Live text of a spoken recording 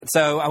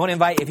So I want to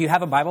invite, if you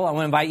have a Bible, I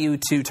want to invite you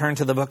to turn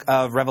to the book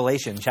of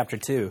Revelation, chapter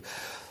 2.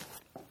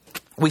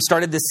 We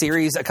started this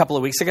series a couple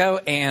of weeks ago,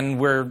 and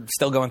we're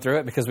still going through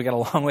it because we got a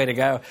long way to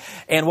go.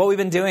 And what we've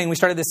been doing, we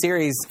started this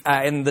series,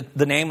 and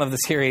the name of the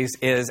series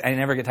is, I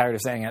never get tired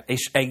of saying it,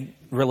 a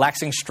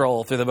relaxing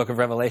stroll through the book of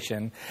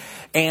Revelation.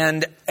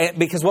 And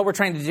because what we're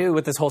trying to do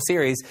with this whole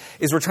series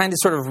is we're trying to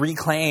sort of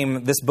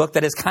reclaim this book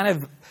that has kind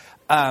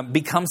of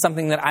become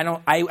something that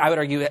I would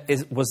argue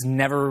was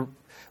never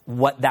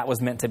what that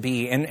was meant to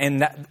be.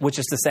 And that, which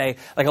is to say,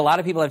 like, a lot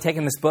of people have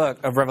taken this book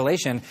of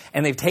Revelation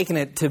and they've taken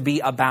it to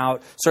be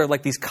about sort of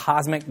like these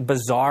cosmic,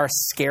 bizarre,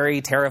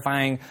 scary,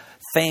 terrifying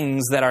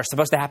things that are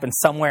supposed to happen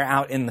somewhere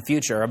out in the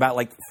future, about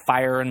like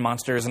fire and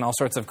monsters and all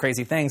sorts of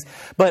crazy things.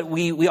 But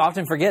we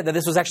often forget that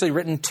this was actually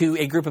written to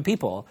a group of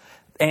people.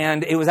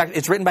 And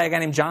it's written by a guy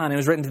named John. It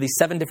was written to these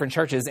 7 different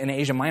churches in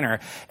Asia Minor.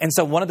 And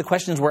so one of the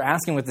questions we're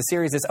asking with the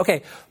series is,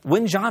 okay,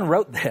 when John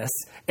wrote this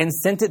and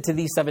sent it to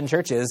these 7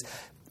 churches,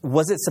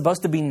 was it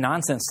supposed to be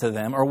nonsense to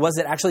them, or was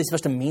it actually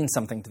supposed to mean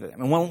something to them?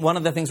 And one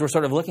of the things we're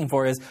sort of looking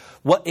for is,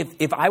 what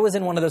if I was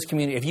in one of those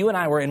communities, if you and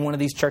I were in one of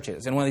these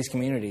churches, in one of these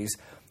communities,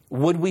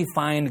 would we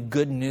find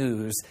good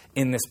news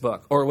in this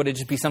book? Or would it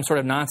just be some sort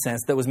of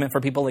nonsense that was meant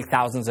for people like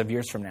thousands of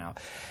years from now?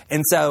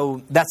 And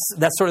so that's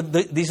sort of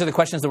these are the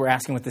questions that we're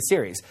asking with the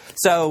series.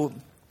 So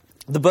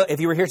the book, if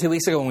you were here 2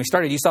 weeks ago when we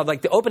started, you saw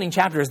like the opening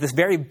chapter is this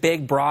very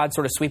big, broad,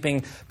 sort of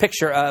sweeping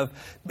picture of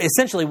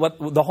essentially what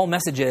the whole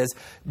message is.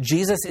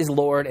 Jesus is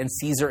Lord and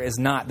Caesar is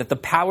not. That the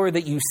power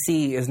that you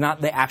see is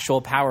not the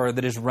actual power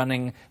that is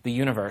running the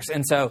universe.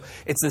 And so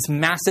it's this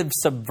massive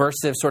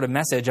subversive sort of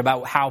message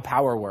about how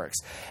power works.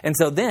 And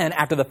so then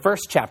after the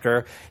first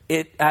chapter,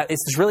 it's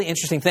this really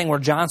interesting thing where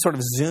John sort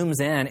of zooms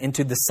in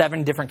into the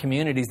 7 different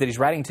communities that he's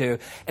writing to.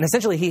 And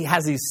essentially he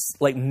has these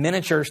like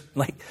miniature,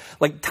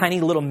 like tiny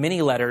little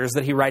mini letters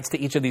that he writes to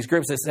each of these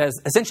groups. It says,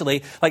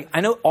 essentially, like, I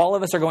know all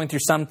of us are going through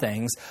some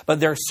things, but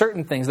there are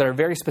certain things that are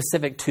very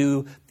specific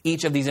to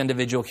each of these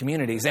individual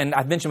communities. And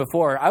I've mentioned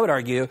before, I would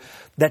argue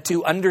that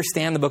to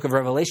understand the book of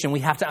Revelation, we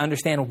have to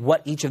understand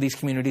what each of these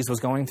communities was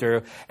going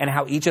through and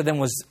how each of them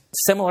was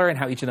similar and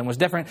how each of them was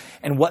different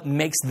and what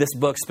makes this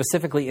book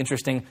specifically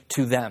interesting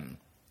to them.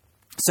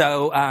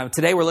 So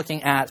today we're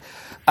looking at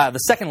the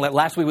second letter.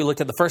 Last week we looked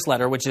at the first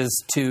letter, which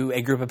is to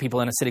a group of people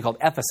in a city called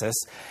Ephesus.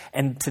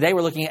 And today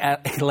we're looking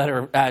at a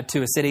letter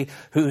to a city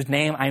whose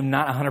name I'm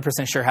not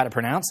 100% sure how to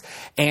pronounce.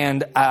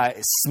 And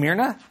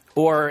Smyrna,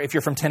 or if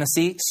you're from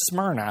Tennessee,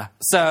 Smyrna.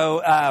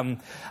 So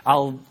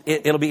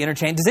it'll be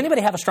interchanged. Does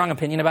anybody have a strong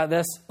opinion about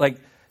this? Like,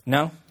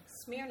 no?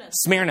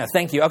 Smyrna,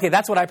 thank you. Okay,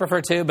 that's what I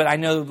prefer too, but I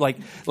know like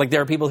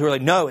there are people who are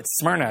like, no, it's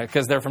Smyrna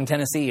because they're from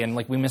Tennessee and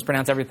like we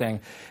mispronounce everything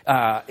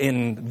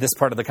in this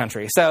part of the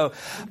country. So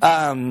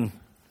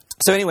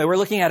anyway, we're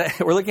looking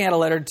at a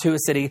letter to a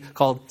city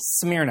called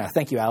Smyrna.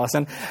 Thank you,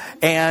 Allison.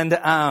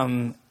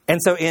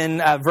 And so in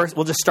verse,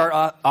 we'll just start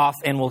off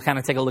and we'll kind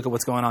of take a look at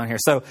what's going on here.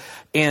 So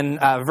in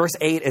verse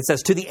 8, it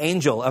says, to the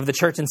angel of the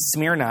church in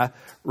Smyrna,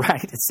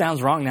 right? It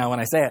sounds wrong now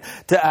when I say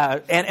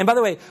it. And by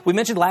the way, we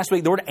mentioned last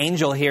week, the word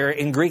angel here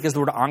in Greek is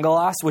the word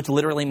angelos, which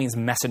literally means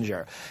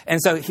messenger.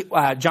 And so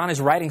John is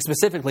writing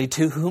specifically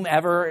to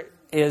whomever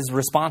is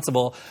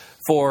responsible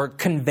for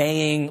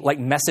conveying like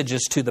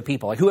messages to the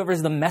people. Like whoever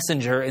is the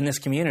messenger in this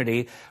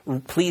community,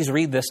 please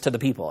read this to the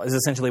people, is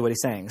essentially what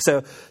he's saying.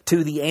 So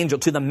to the angel,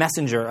 to the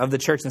messenger of the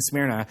church in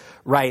Smyrna,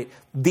 write,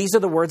 these are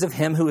the words of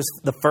him who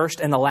is the first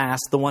and the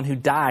last, the one who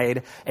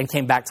died and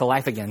came back to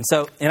life again.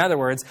 So in other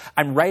words,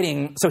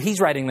 he's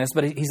writing this,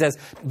 but he says,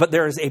 but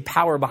there is a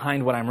power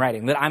behind what I'm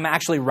writing, that I'm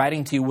actually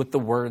writing to you with the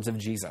words of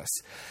Jesus.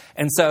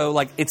 And so,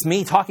 like, it's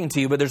me talking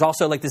to you, but there's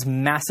also, like, this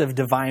massive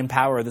divine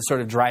power that's sort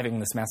of driving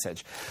this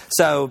message.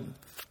 So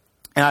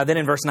then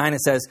in verse 9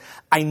 it says,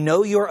 I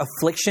know your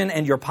affliction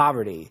and your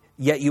poverty,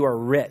 yet you are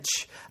rich.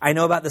 I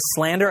know about the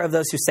slander of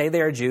those who say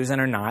they are Jews and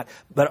are not,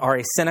 but are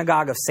a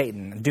synagogue of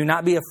Satan. Do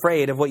not be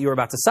afraid of what you are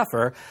about to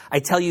suffer. I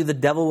tell you, the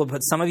devil will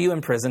put some of you in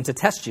prison to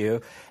test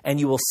you, and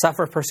you will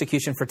suffer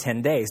persecution for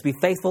 10 days. Be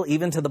faithful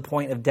even to the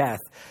point of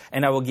death,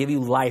 and I will give you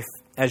life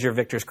as your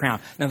victor's crown.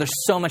 Now, there's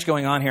so much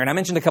going on here. And I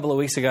mentioned a couple of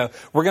weeks ago,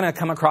 we're going to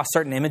come across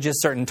certain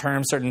images, certain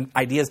terms, certain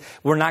ideas.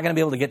 We're not going to be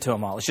able to get to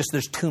them all. It's just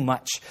there's too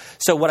much.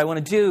 So what I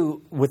want to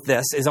do with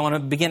this is I want to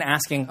begin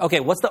asking,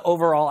 okay, what's the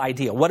overall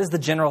idea? What is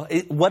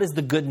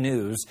the good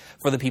news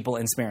for the people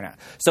in Smyrna?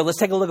 So let's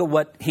take a look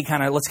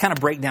at let's kind of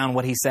break down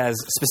what he says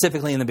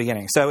specifically in the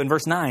beginning. So in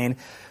verse 9,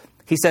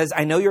 he says,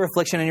 I know your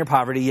affliction and your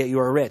poverty, yet you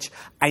are rich.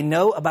 I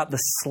know about the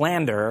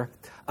slander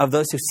of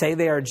those who say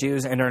they are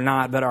Jews and are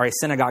not, but are a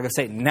synagogue of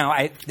Satan.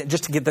 Now,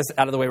 just to get this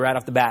out of the way right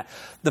off the bat,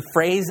 the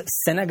phrase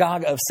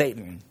synagogue of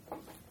Satan,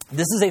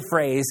 this is a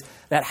phrase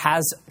that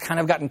has kind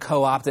of gotten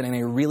co-opted in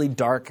a really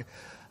dark,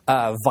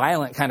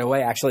 violent kind of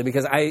way, actually,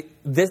 because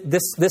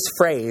this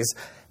phrase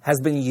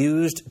has been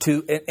used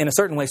to, in a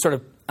certain way,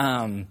 sort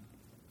of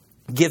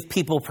give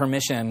people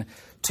permission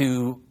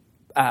to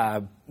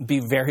be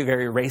very,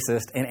 very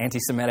racist and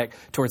anti-Semitic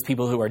towards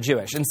people who are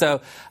Jewish. And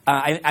so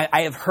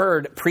I have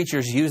heard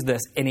preachers use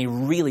this in a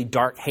really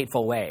dark,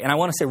 hateful way. And I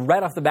want to say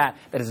right off the bat,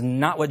 that is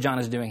not what John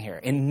is doing here.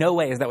 In no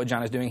way is that what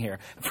John is doing here.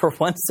 For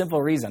one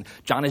simple reason,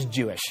 John is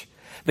Jewish.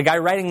 The guy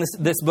writing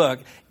this book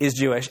is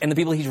Jewish, and the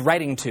people he's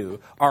writing to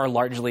are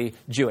largely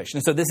Jewish.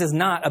 And so this is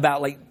not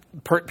about like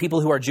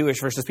people who are Jewish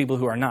versus people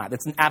who are not.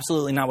 That's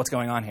absolutely not what's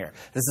going on here.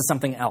 This is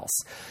something else.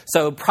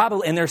 So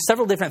probably, and there's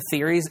several different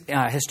theories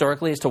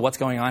historically as to what's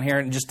going on here,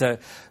 and just to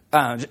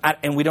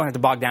and we don't have to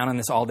bog down on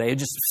this all day,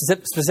 just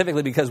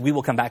specifically because we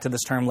will come back to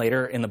this term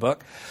later in the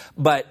book.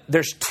 But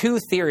there's two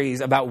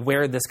theories about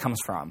where this comes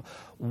from.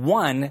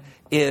 One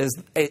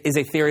is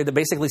a theory that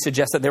basically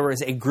suggests that there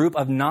was a group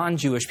of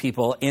non-Jewish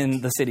people in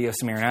the city of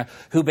Smyrna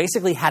who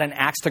basically had an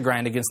axe to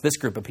grind against this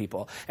group of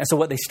people. And so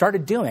what they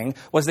started doing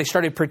was they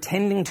started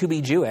pretending to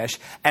be Jewish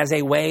as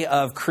a way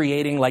of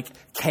creating like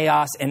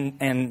chaos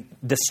and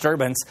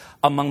disturbance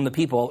among the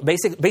people,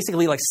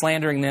 basically like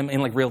slandering them in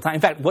like real time.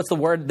 In fact, what's the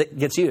word that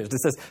gets used? It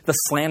says the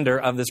slander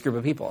of this group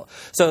of people.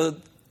 So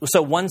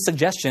one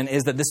suggestion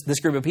is that this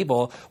group of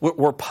people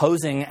were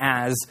posing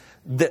as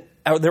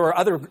there were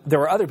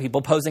other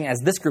people posing as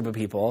this group of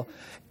people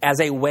as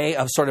a way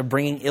of sort of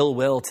bringing ill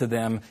will to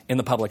them in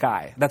the public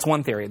eye. That's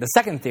one theory. The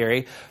second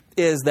theory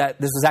is that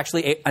this was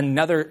actually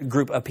another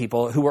group of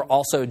people who were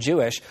also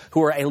Jewish, who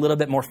were a little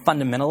bit more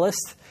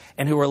fundamentalist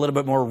and who were a little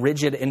bit more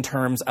rigid in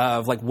terms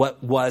of like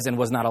what was and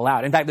was not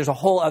allowed. In fact, there's a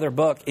whole other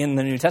book in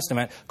the New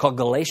Testament called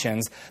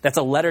Galatians that's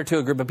a letter to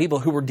a group of people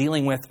who were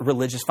dealing with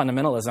religious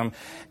fundamentalism.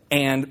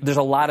 And there's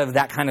a lot of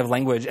that kind of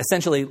language.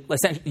 Essentially,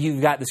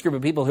 you've got this group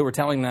of people who were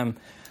telling them,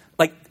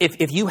 like,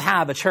 if you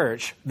have a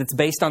church that's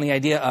based on the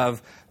idea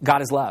of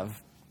God is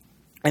love,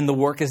 and the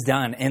work is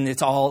done, and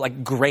it's all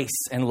like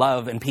grace and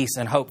love and peace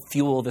and hope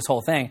fuel this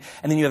whole thing.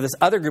 And then you have this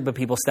other group of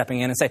people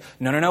stepping in and say,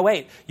 no,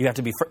 wait. You have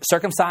to be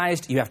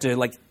circumcised. You have to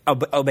like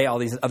obey all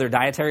these other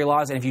dietary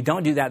laws. And if you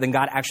don't do that, then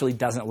God actually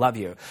doesn't love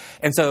you.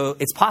 And so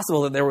it's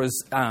possible that there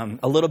was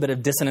a little bit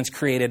of dissonance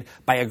created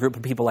by a group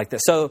of people like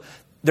this. So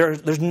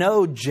there's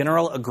no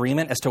general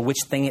agreement as to which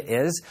thing it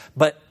is,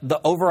 but the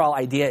overall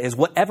idea is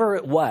whatever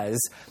it was,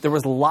 there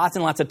was lots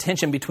and lots of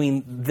tension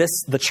between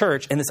the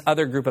church and this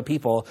other group of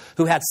people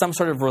who had some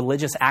sort of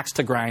religious axe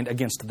to grind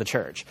against the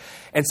church.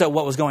 And so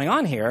what was going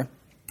on here,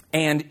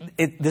 and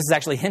this is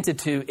actually hinted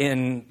to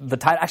in the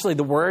title, actually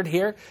the word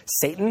here,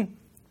 Satan,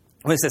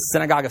 when it says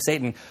synagogue of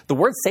Satan, the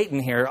word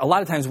Satan here, a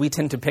lot of times we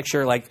tend to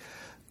picture like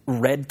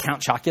red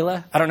Count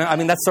Chocula. I don't know. I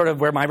mean, that's sort of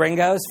where my brain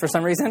goes for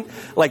some reason.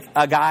 Like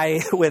a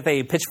guy with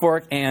a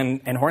pitchfork and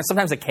horns,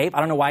 sometimes a cape. I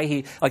don't know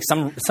why like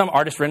some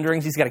artist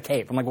renderings, he's got a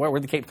cape. I'm like,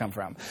 where'd the cape come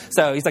from?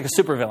 So he's like a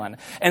supervillain.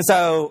 And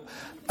so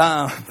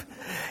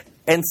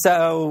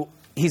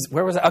he's,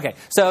 where was it? Okay.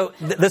 So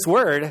this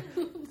word,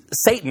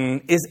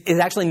 Satan, is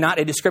actually not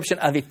a description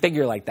of a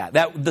figure like that.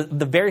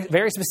 The very,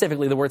 very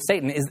specifically, the word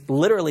Satan is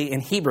literally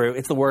in Hebrew,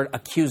 it's the word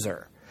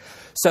accuser.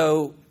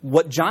 So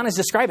what John is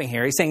describing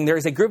here, he's saying there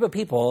is a group of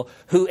people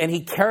who, and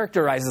he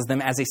characterizes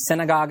them as a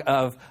synagogue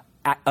of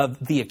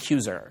the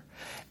accuser.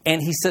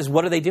 And he says,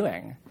 what are they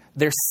doing?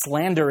 They're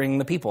slandering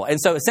the people. And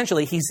so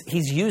essentially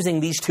he's using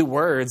these two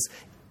words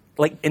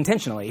like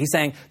intentionally. He's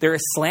saying there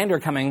is slander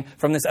coming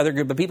from this other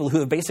group of people who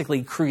have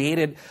basically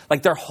created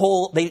like their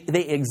whole, they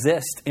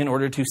exist in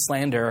order to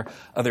slander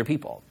other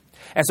people.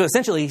 And so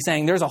essentially he's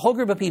saying there's a whole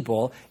group of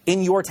people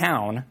in your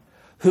town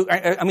who,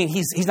 I mean,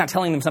 he's not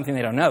telling them something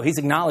they don't know. He's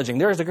acknowledging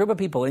there is a group of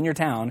people in your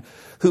town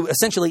who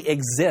essentially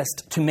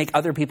exist to make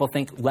other people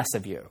think less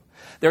of you.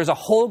 There's a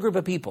whole group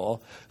of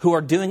people who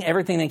are doing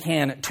everything they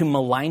can to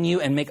malign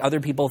you and make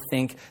other people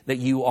think that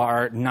you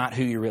are not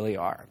who you really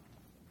are.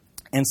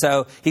 And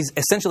so he's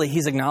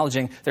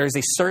acknowledging there is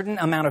a certain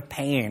amount of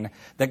pain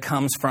that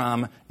comes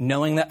from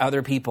knowing that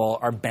other people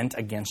are bent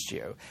against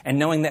you. And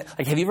knowing that,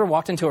 like, have you ever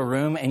walked into a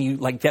room and you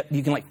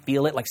can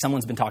feel it like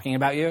someone's been talking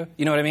about you?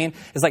 You know what I mean?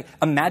 It's like,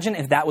 imagine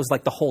if that was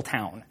like the whole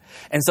town.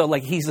 And so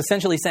like he's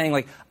essentially saying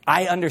like,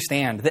 I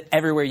understand that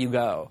everywhere you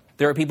go,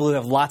 there are people who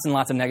have lots and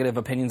lots of negative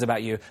opinions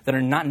about you that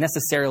are not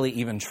necessarily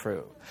even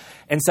true.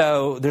 And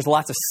so there's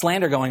lots of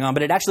slander going on,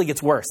 but it actually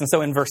gets worse. And so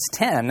in verse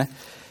 10,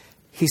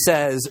 he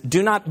says,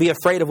 do not be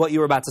afraid of what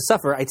you are about to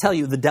suffer. I tell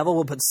you, the devil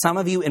will put some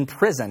of you in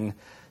prison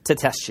to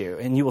test you,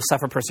 and you will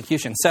suffer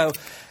persecution. So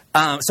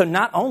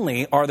not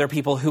only are there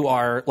people who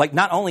are, like,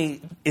 not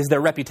only is their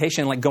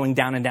reputation, like, going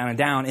down and down and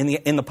down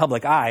in the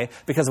public eye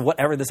because of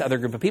whatever this other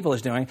group of people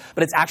is doing,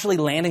 but it's actually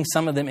landing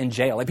some of them in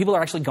jail. Like, people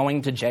are actually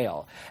going to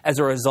jail as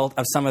a result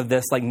of some of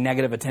this, like,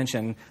 negative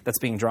attention that's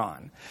being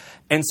drawn.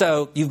 And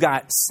so you've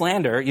got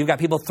slander, you've got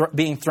people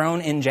being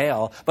thrown in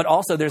jail, but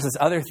also there's this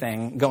other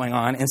thing going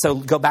on. And so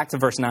go back to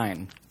verse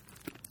 9.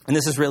 And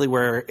this is really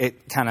where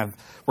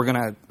we're going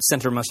to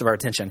center most of our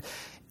attention.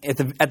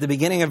 At the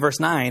beginning of verse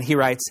 9, he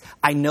writes,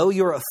 I know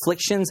your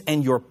afflictions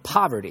and your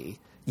poverty,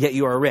 yet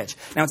you are rich.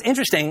 Now, it's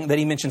interesting that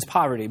he mentions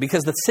poverty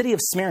because the city of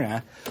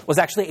Smyrna was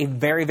actually a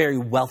very, very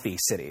wealthy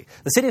city.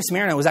 The city of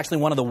Smyrna was actually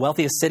one of the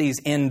wealthiest cities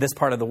in this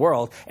part of the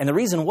world. And the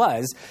reason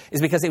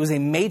is because it was a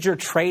major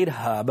trade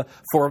hub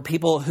for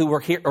people who were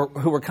here or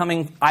who were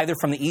coming either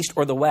from the east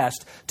or the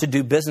west to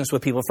do business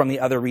with people from the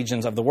other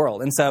regions of the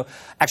world. And so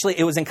actually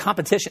it was in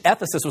competition.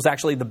 Ephesus was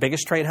actually the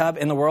biggest trade hub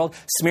in the world.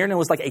 Smyrna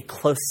was like a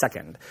close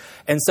second.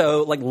 And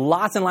so like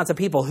lots and lots of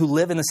people who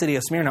live in the city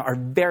of Smyrna are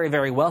very,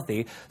 very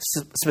wealthy,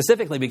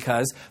 specifically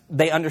because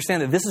they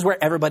understand that this is where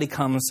everybody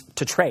comes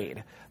to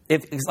trade.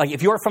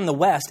 If you're from the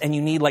West and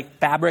you need like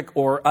fabric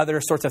or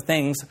other sorts of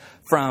things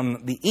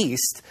from the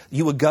East,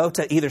 you would go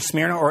to either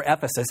Smyrna or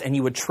Ephesus and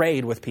you would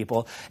trade with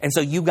people. And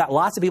so you've got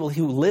lots of people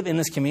who live in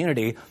this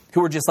community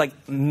who are just like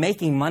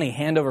making money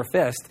hand over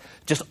fist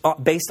just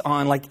based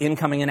on like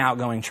incoming and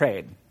outgoing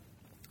trade.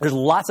 There's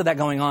lots of that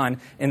going on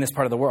in this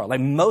part of the world.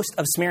 Like most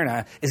of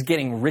Smyrna is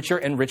getting richer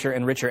and richer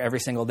and richer every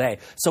single day.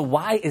 So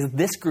why is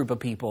this group of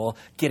people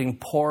getting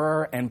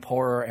poorer and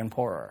poorer and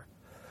poorer?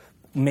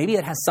 Maybe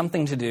it has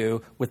something to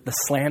do with the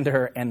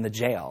slander and the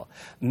jail.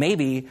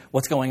 Maybe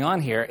what's going on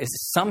here is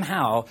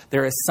somehow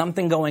there is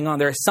something going on.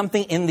 There is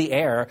something in the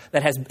air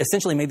that has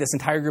essentially made this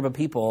entire group of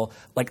people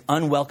like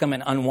unwelcome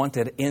and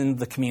unwanted in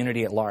the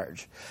community at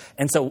large.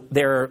 And so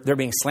they're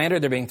being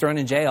slandered, they're being thrown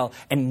in jail,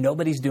 and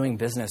nobody's doing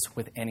business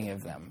with any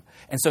of them.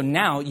 And so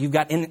now you've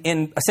got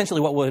in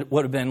essentially what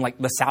would have been like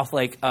the South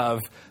Lake of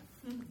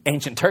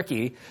ancient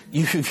Turkey,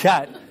 you've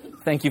got...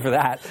 Thank you for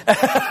that.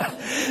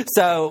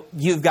 So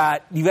you've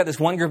got this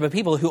one group of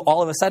people who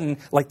all of a sudden,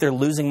 like they're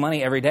losing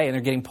money every day and they're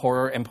getting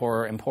poorer and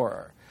poorer and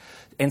poorer.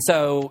 And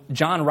so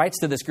John writes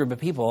to this group of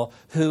people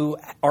who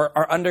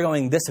are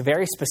undergoing this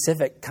very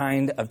specific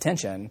kind of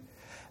tension.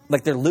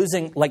 Like they're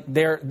losing, like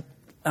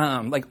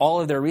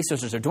all of their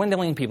resources are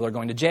dwindling. People are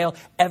going to jail.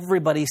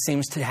 Everybody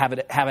seems to have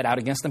it out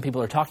against them.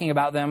 People are talking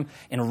about them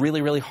in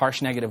really, really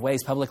harsh, negative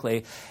ways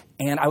publicly.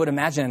 And I would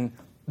imagine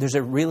there's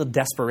a real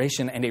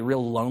desperation and a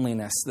real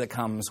loneliness that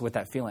comes with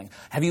that feeling.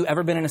 Have you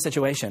ever been in a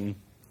situation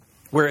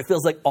where it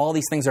feels like all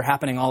these things are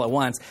happening all at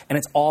once and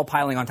it's all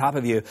piling on top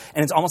of you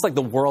and it's almost like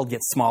the world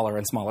gets smaller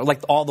and smaller,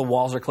 like all the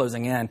walls are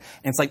closing in and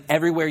it's like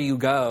everywhere you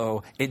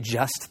go, it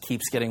just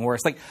keeps getting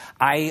worse. Like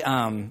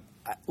I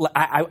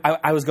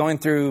was going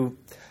through...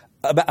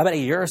 About a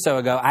year or so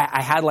ago,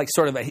 I had like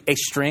sort of a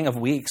string of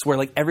weeks where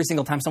like every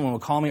single time someone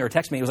would call me or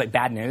text me, it was like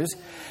bad news.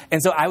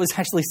 And so I was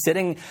actually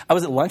I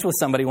was at lunch with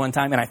somebody one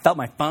time and I felt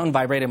my phone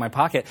vibrate in my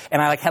pocket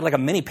and I like had like a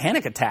mini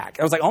panic attack.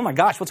 I was like, oh my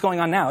gosh, what's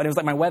going on now? And it was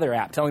like my weather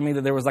app telling me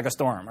that there was like a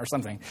storm or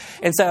something.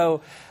 And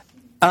so...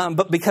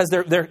 but because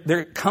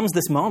there comes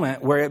this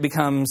moment where it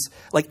becomes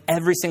like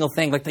every single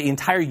thing, like the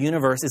entire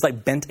universe is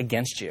like bent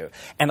against you.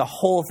 And the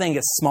whole thing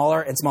gets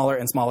smaller and smaller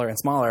and smaller and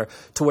smaller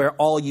to where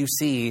all you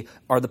see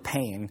are the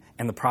pain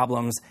and the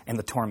problems and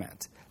the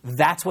torment.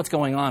 That's what's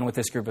going on with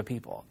this group of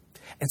people.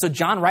 And so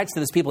John writes to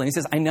this people and he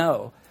says, I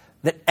know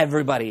that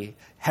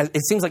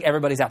it seems like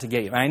everybody's out to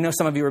get you. And I know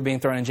some of you are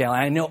being thrown in jail.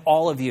 And I know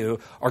all of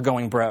you are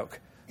going broke,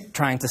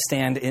 trying to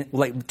stand in,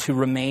 like to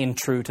remain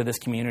true to this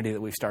community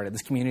that we've started,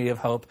 this community of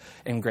hope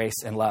and grace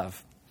and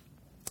love,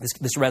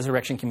 this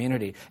resurrection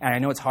community. And I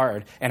know it's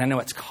hard, and I know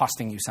it's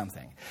costing you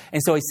something.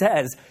 And so he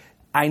says,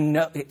 I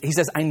know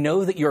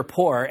that you're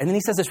poor. And then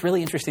he says this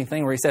really interesting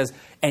thing where he says,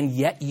 and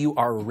yet you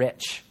are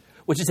rich,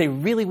 which is a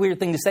really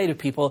weird thing to say to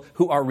people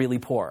who are really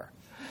poor.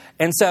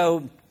 And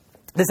so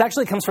this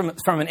actually comes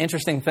from an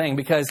interesting thing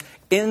because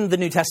in the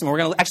New Testament,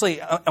 I want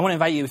to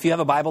invite you, if you have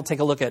a Bible, take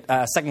a look at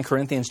 2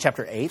 Corinthians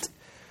chapter 8.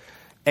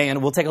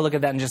 And we'll take a look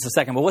at that in just a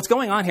second. But what's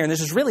going on here, and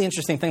there's this really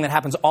interesting thing that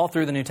happens all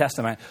through the New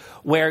Testament,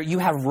 where you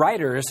have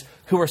writers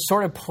who are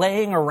sort of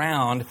playing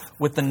around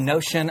with the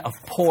notion of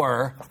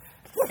poor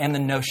and the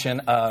notion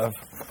of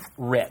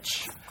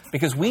rich.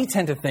 Because we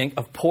tend to think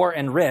of poor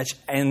and rich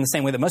in the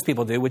same way that most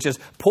people do, which is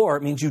poor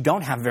means you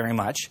don't have very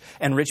much,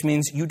 and rich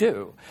means you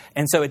do.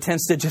 And so it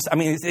tends to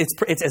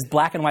it's as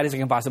black and white as it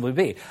can possibly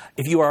be.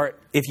 If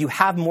you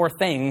have more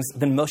things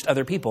than most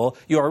other people,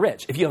 you are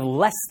rich. If you have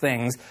less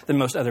things than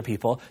most other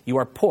people, you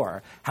are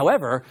poor.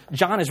 However,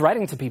 John is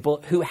writing to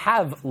people who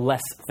have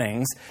less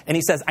things, and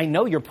he says, I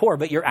know you're poor,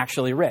 but you're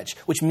actually rich,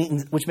 which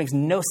makes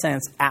no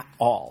sense at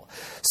all.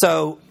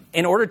 So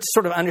in order to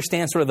sort of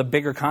understand sort of the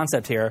bigger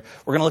concept here,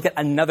 we're going to look at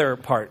another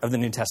part of the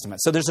New Testament.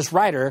 So there's this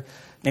writer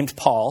named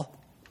Paul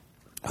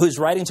who's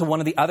writing to one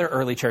of the other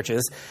early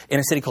churches in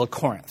a city called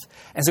Corinth.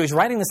 And so he's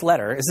writing this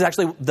letter. This is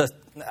actually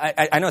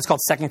I know it's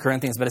called 2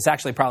 Corinthians, but it's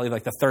actually probably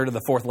like the third or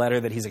the fourth letter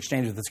that he's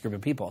exchanged with this group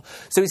of people.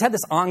 So he's had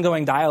this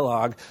ongoing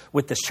dialogue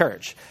with this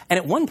church. And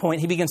at one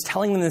point, he begins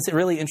telling them this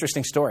really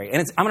interesting story.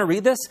 And I'm going to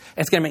read this, and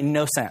it's going to make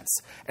no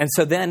sense. And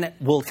so then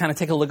we'll kind of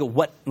take a look at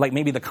what, like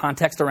maybe the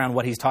context around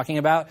what he's talking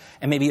about,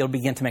 and maybe it'll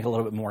begin to make a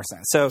little bit more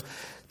sense. So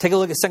take a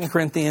look at 2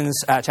 Corinthians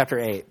chapter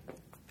 8.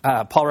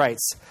 Paul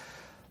writes,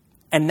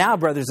 and now,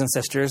 brothers and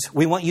sisters,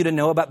 we want you to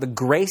know about the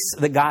grace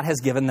that God has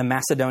given the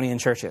Macedonian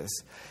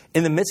churches.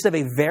 In the midst of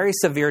a very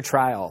severe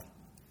trial,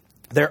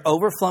 their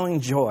overflowing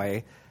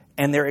joy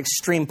and their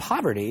extreme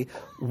poverty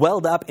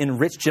welled up in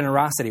rich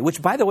generosity,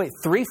 which, by the way,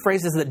 3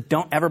 phrases that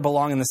don't ever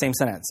belong in the same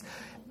sentence.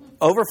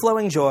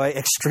 Overflowing joy,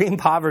 extreme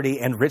poverty,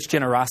 and rich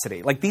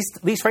generosity. Like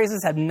these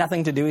phrases have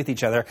nothing to do with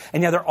each other,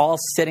 and yet they're all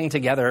sitting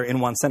together in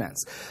one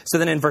sentence. So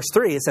then in verse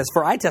 3, it says,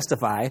 "For I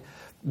testify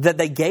that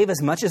they gave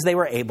as much as they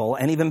were able,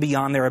 and even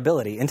beyond their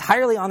ability.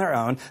 Entirely on their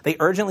own, they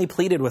urgently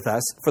pleaded with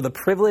us for the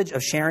privilege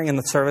of sharing in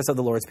the service of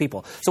the Lord's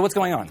people." So what's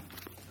going on?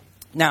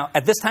 Now,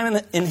 at this time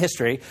in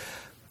history,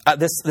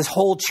 this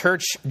whole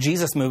church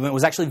Jesus movement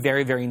was actually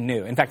very, very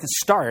new. In fact, it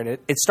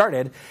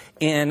started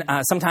in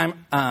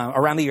sometime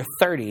around the year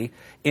 30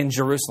 in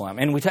Jerusalem.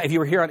 And if you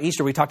were here on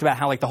Easter, we talked about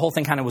how the whole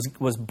thing kind of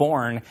was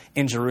born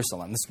in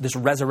Jerusalem, this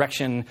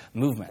resurrection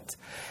movement.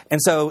 And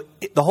so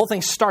the whole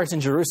thing starts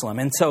in Jerusalem.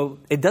 And so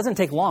it doesn't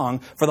take long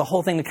for the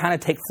whole thing to kind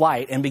of take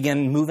flight and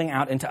begin moving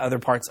out into other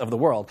parts of the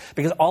world.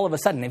 Because all of a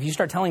sudden, if you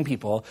start telling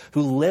people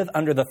who live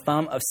under the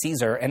thumb of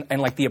Caesar and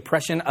the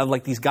oppression of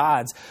these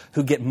gods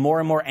who get more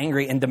and more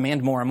angry and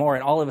demand more and more,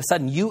 and all of a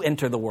sudden you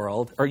enter the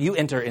world, or you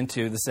enter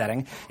into the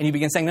setting, and you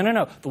begin saying,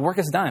 no, the work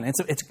is done.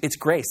 It's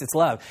grace, it's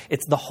love.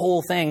 It's the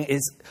whole thing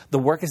is the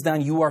work is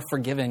done, you are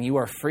forgiven, you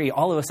are free.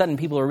 All of a sudden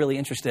people are really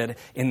interested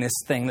in this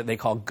thing that they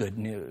call good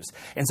news.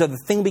 And so the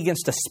thing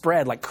begins to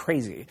spread like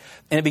crazy,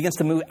 and it begins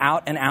to move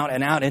out and out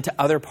and out into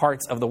other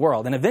parts of the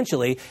world. And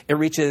eventually it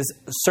reaches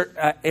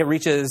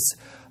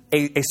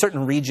a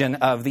certain region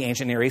of the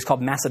ancient Near East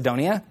called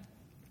Macedonia.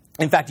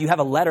 In fact, you have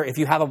a letter,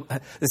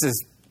 this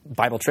is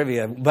Bible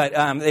trivia, but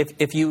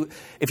if you've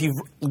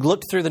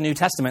looked through the New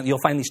Testament, you'll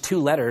find these 2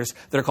 letters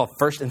that are called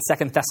 1st and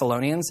 2nd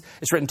Thessalonians.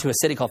 It's written to a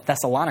city called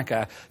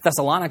Thessalonica.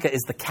 Thessalonica is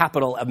the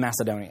capital of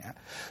Macedonia.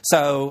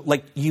 So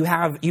you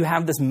have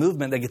this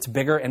movement that gets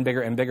bigger and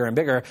bigger and bigger and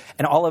bigger,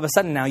 and all of a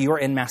sudden now you are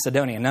in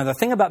Macedonia. Now the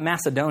thing about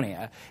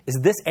Macedonia is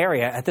this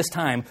area at this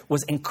time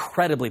was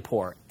incredibly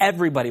poor.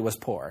 Everybody was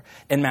poor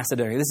in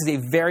Macedonia. This is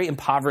a very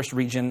impoverished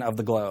region of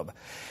the globe.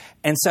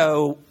 And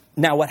so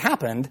now what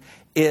happened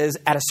is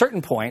at a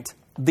certain point,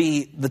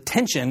 the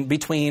tension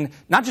between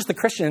not just the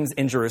Christians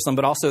in Jerusalem,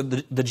 but also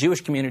the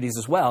Jewish communities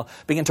as well,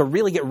 began to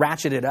really get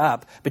ratcheted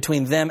up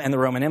between them and the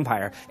Roman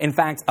Empire. In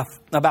fact,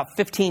 about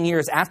 15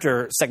 years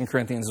after 2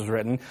 Corinthians was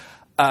written,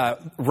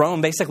 Rome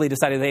basically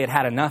decided they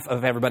had enough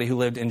of everybody who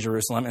lived in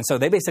Jerusalem. And so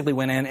they basically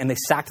went in and they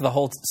sacked the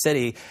whole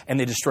city and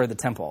they destroyed the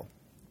temple.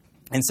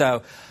 And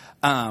so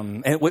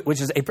which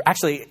is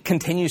actually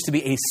continues to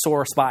be a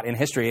sore spot in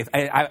history.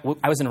 I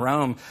was in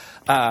Rome.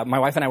 My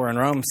wife and I were in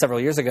Rome several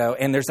years ago,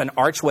 and there's an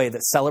archway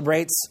that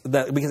celebrates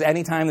because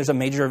anytime there's a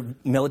major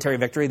military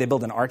victory, they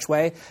build an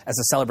archway as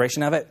a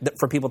celebration of it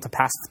for people to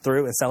pass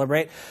through and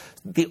celebrate.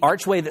 The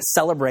archway that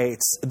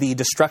celebrates the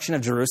destruction of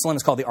Jerusalem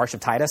is called the Arch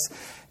of Titus,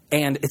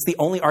 and it's the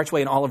only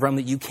archway in all of Rome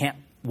that you can't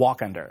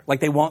walk under.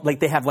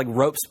 They have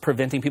ropes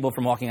preventing people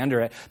from walking under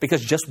it,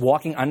 because just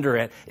walking under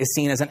it is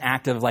seen as an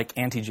act of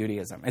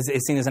anti-Judaism.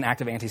 It's seen as an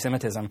act of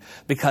anti-Semitism,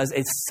 because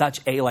it's such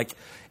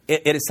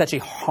it is such a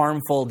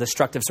harmful,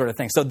 destructive sort of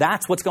thing. So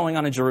that's what's going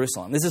on in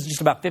Jerusalem. This is just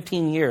about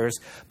 15 years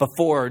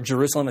before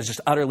Jerusalem is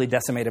just utterly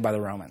decimated by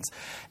the Romans.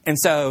 And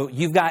so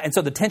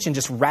the tension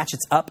just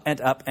ratchets up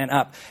and up and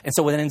up. And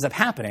so what ends up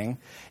happening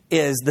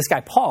is this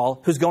guy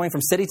Paul, who's going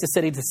from city to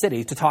city to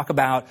city to talk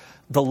about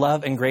the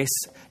love and grace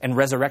and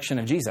resurrection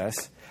of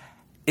Jesus,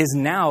 is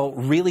now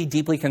really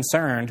deeply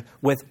concerned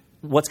with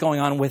what's going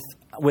on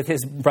with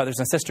his brothers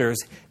and sisters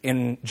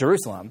in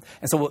Jerusalem.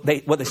 And so what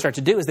they start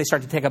to do is they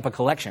start to take up a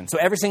collection. So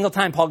every single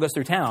time Paul goes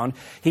through town,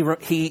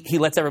 he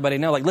lets everybody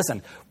know,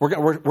 listen,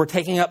 we're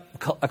taking up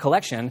a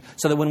collection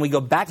so that when we go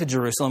back to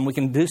Jerusalem, we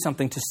can do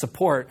something to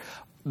support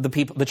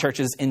the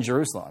churches in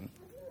Jerusalem.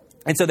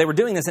 And so they were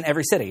doing this in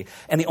every city.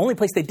 And the only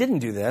place they didn't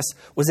do this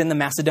was in the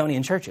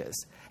Macedonian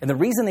churches. And the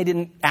reason they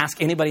didn't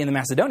ask anybody in the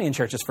Macedonian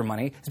churches for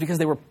money is because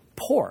they were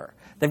poor.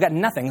 They've got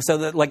nothing. So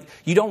that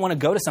you don't want to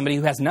go to somebody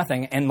who has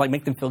nothing and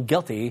make them feel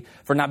guilty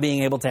for not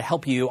being able to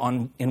help you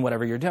in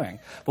whatever you're doing.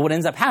 But what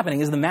ends up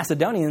happening is the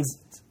Macedonians,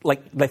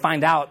 they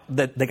find out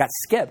that they got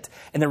skipped,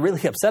 and they're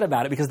really upset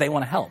about it because they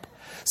want to help.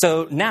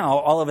 So now,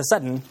 all of a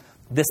sudden,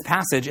 this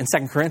passage in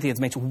 2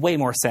 Corinthians makes way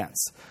more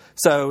sense.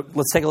 So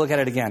let's take a look at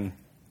it again.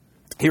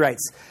 He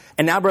writes,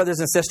 "And now, brothers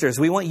and sisters,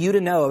 we want you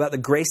to know about the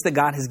grace that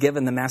God has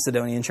given the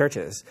Macedonian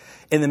churches.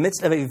 In the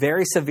midst of a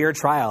very severe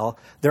trial,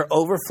 their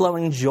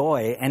overflowing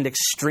joy and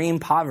extreme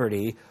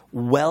poverty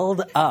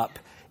welled up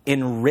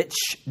in rich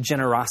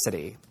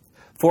generosity.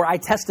 For I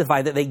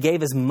testify that they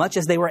gave as much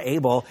as they were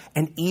able,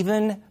 and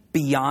even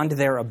beyond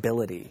their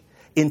ability.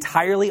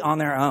 Entirely on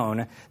their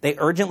own, they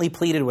urgently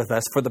pleaded with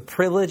us for the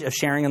privilege of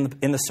sharing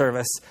in the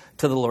service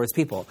to the Lord's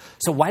people."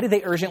 So why did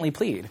they urgently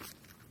plead?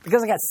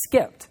 Because they got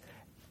skipped.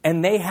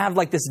 And they have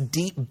this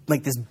deep,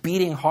 this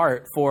beating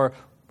heart for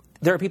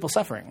there are people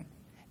suffering.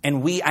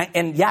 And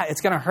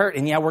it's going to hurt.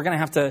 And we're going to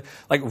have to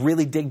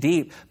really dig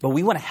deep. But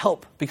we want to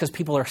help because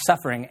people are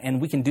suffering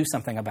and we can do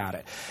something about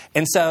it.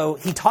 And so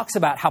he talks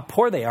about how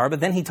poor they are,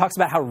 but then he talks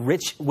about how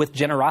rich with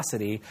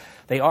generosity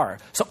they are.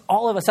 So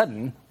all of a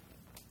sudden,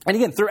 And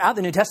again, throughout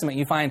the New Testament,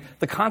 you find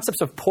the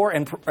concepts of poor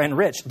and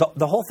rich.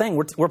 The whole thing,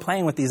 we're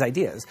playing with these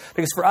ideas.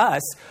 Because for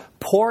us,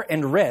 poor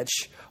and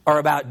rich are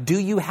about, do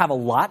you have a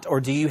lot or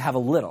do you have a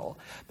little?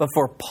 But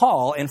for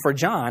Paul and for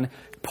John,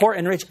 poor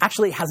and rich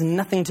actually has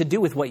nothing to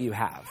do with what you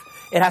have.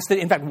 It has to,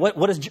 in fact, what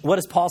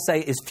does Paul say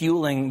is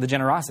fueling the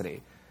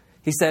generosity?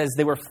 He says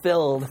they were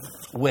filled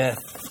with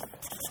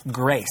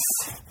grace.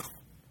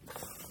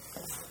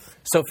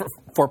 So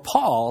for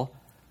Paul,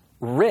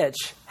 rich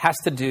has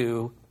to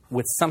do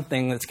with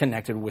something that's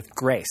connected with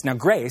grace. Now,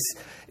 grace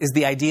is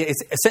the idea,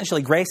 it's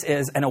essentially grace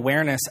is an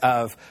awareness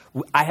of,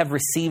 I have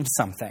received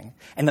something.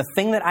 And the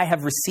thing that I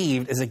have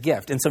received is a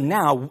gift. And so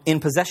now, in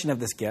possession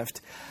of this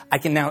gift, I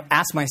can now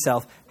ask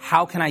myself,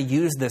 how can I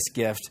use this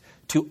gift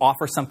to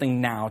offer something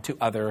now to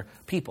other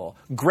people?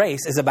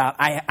 Grace is about,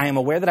 I am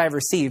aware that I've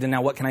received, and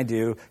now what can I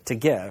do to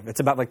give? It's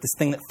about like this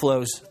thing that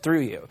flows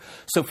through you.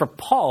 So for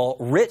Paul,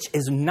 rich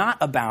is not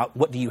about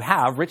what do you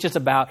have. Rich is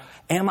about,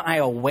 am I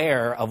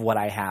aware of what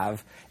I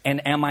have,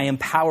 and am I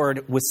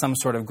empowered with some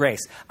sort of grace?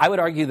 I would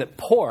argue that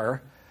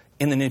poor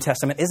in the New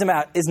Testament is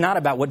not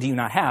about what do you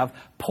not have.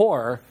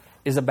 Poor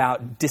is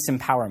about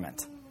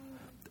disempowerment.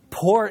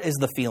 Poor is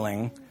the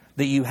feeling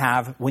that you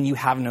have when you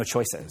have no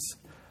choices.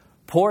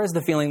 Poor is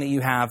the feeling that you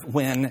have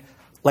when,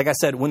 like I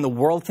said, when the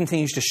world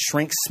continues to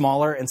shrink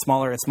smaller and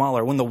smaller and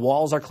smaller, when the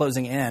walls are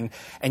closing in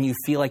and you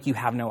feel like you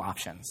have no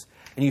options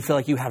and you feel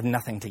like you have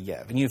nothing to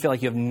give and you feel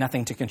like you have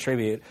nothing to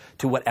contribute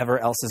to whatever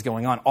else is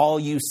going on.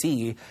 All you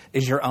see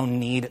is your own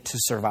need to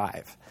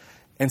survive.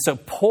 And so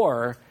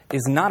poor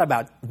is not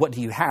about what do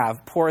you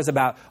have. Poor is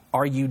about,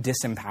 are you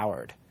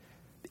disempowered?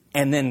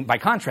 And then by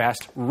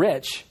contrast,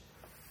 rich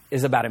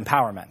is about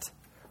empowerment.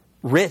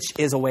 Rich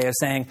is a way of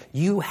saying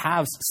you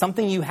have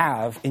something you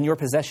have in your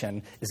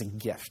possession is a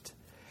gift.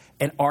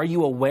 And are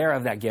you aware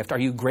of that gift? Are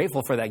you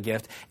grateful for that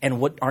gift? And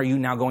what are you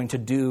now going to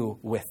do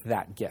with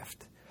that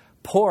gift?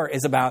 Poor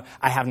is about,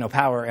 I have no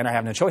power and I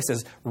have no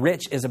choices.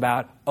 Rich is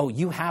about, oh,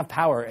 you have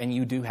power and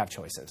you do have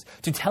choices.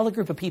 To tell a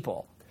group of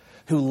people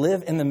who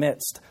live in the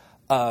midst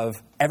of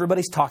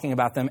everybody's talking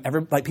about them,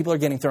 like people are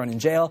getting thrown in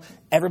jail,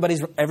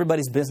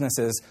 everybody's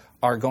businesses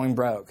are going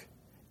broke.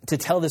 To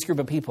tell this group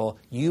of people,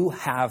 you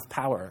have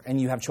power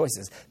and you have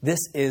choices. This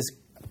is,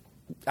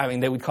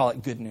 they would call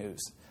it good news.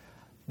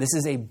 This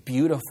is a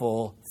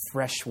beautiful,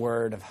 fresh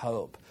word of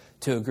hope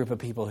to a group of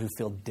people who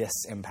feel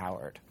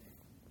disempowered.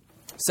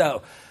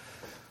 So,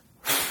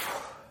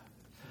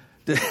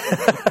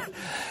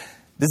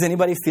 does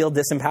anybody feel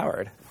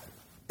disempowered?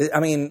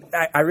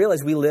 I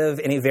realize we live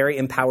in a very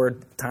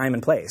empowered time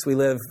and place. We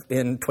live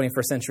in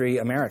 21st century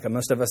America.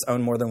 Most of us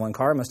own more than one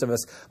car. Most of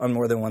us own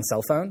more than one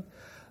cell phone.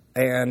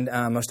 And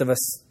most of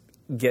us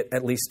get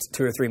at least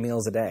 2 or 3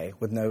 meals a day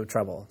with no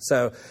trouble.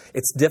 So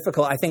it's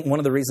difficult. I think one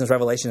of the reasons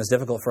Revelation is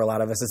difficult for a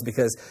lot of us is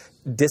because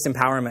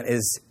disempowerment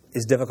is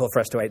difficult for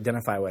us to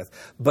identify with.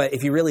 But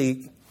if you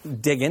really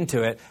dig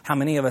into it, how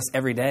many of us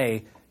every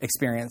day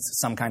experience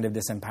some kind of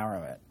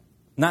disempowerment?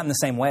 Not in the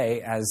same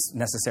way as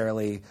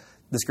necessarily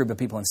this group of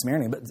people in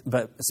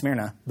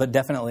Smyrna, but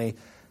definitely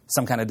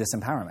some kind of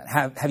disempowerment.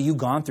 Have you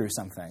gone through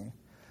something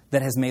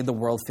that has made the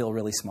world feel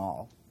really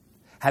small?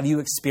 Have you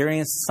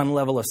experienced some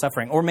level of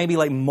suffering? Or maybe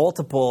like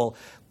multiple,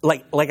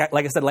 like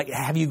I said, like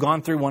have you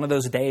gone through one of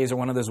those days or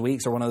one of those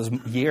weeks or one of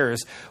those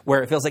years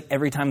where it feels like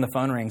every time the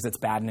phone rings, it's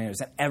bad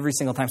news. And every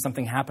single time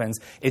something happens,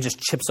 it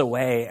just chips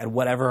away at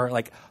whatever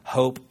like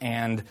hope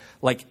and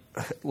like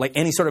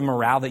any sort of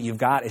morale that you've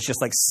got. It's just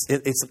like,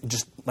 it's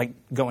just like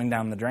going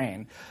down the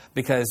drain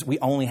because we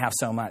only have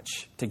so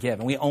much to give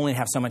and we only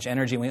have so much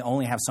energy and we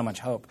only have so much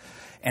hope.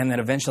 And then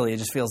eventually it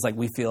just feels like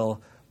we feel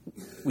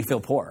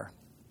poor.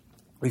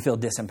 We feel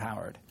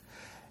disempowered.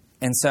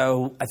 And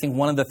so I think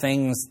one of the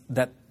things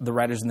that the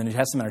writers in the New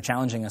Testament are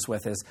challenging us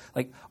with is,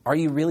 like, are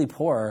you really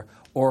poor,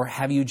 or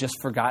have you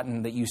just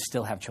forgotten that you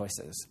still have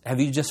choices? Have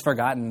you just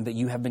forgotten that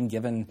you have been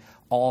given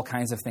all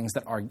kinds of things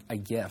that are a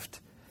gift,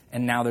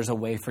 and now there's a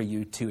way for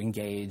you to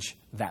engage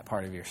that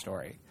part of your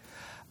story?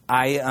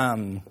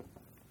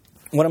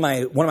 One of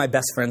my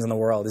best friends in the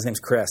world, his name's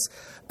Chris.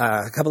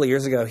 A couple of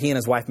years ago, he and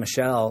his wife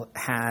Michelle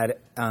had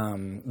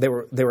they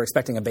were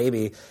expecting a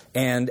baby,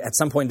 and at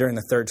some point during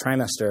the 3rd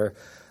trimester,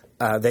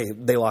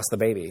 they lost the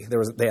baby.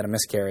 They had a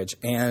miscarriage,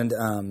 and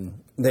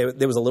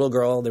there was a little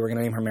girl. They were going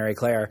to name her Mary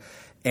Claire,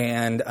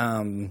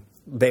 and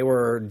they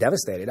were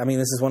devastated. I mean,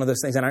 this is one of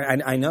those things, and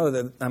I know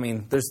that. I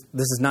mean, this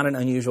is not an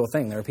unusual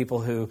thing. There are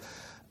people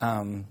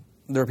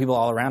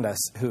all around us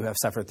who have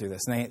suffered through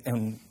this,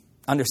 and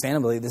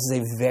understandably, this is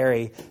a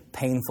very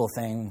painful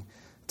thing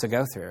to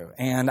go through.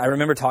 And I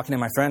remember talking to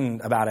my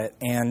friend about it,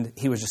 and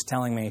he was just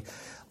telling me,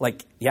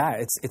 like, yeah,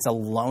 it's a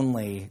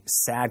lonely,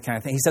 sad kind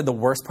of thing. He said the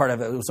worst part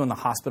of it was when the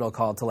hospital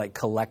called to like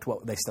collect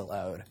what they still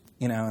owed,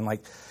 and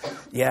like,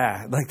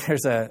 yeah, like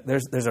there's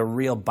a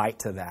real bite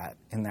to that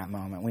in that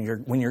moment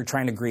when you're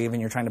trying to grieve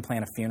and you're trying to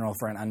plan a funeral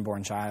for an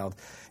unborn child,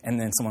 and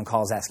then someone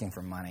calls asking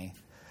for money,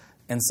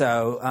 and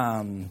so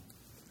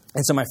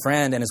my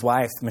friend and his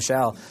wife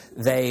Michelle,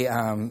 they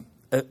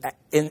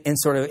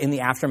in the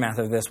aftermath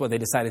of this, what they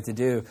decided to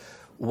do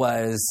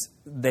was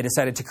they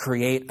decided to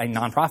create a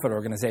nonprofit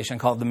organization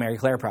called the Mary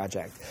Claire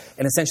Project.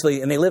 And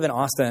essentially, and they live in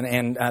Austin,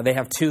 and they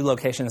have 2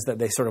 locations that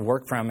they sort of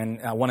work from,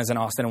 and one is in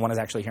Austin and one is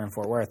actually here in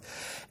Fort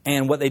Worth.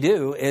 And what they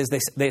do is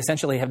they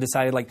essentially have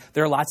decided, like,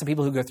 there are lots of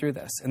people who go through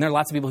this, and there are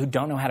lots of people who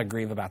don't know how to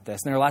grieve about this,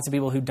 and there are lots of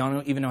people who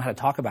don't even know how to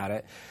talk about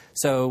it.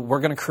 So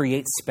we're going to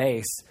create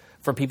space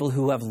for people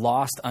who have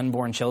lost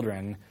unborn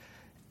children,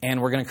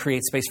 and we're going to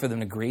create space for them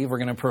to grieve. We're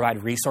going to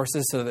provide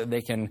resources so that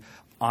they can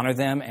honor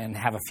them and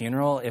have a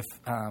funeral if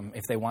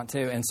they want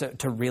to, and so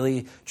to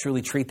really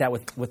truly treat that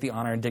with the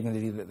honor and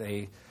dignity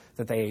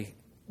that they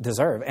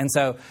deserve. And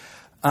so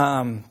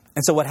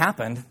what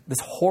happened? This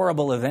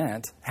horrible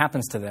event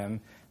happens to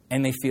them,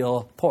 and they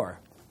feel poor.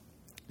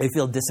 They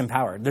feel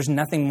disempowered. There's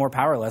nothing more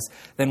powerless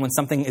than when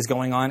something is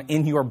going on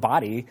in your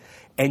body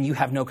and you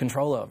have no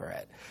control over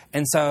it.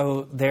 And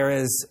so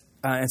there's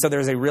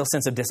a real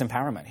sense of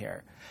disempowerment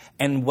here.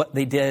 And what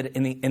they did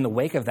in the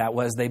wake of that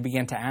was they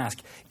began to ask,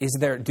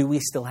 do we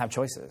still have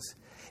choices?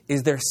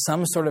 Is there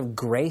some sort of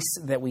grace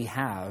that we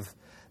have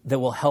that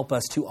will help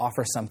us to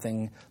offer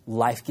something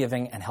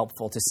life-giving and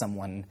helpful to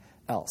someone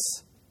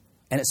else?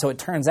 And so it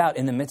turns out,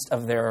 in the midst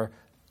of their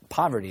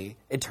poverty,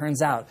 it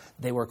turns out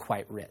they were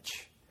quite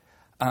rich.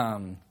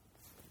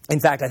 In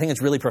fact, I think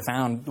it's really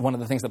profound. One of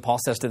the things that Paul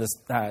says to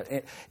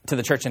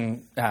the church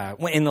in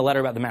the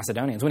letter about the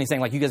Macedonians, when he's saying,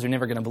 like, you guys are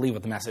never going to believe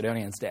what the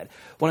Macedonians did.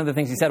 One of the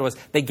things he said was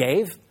they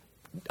gave,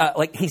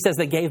 he says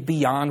they gave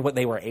beyond what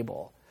they were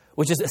able,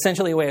 which is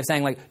essentially a way of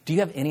saying, like, do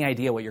you have any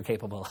idea what you're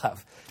capable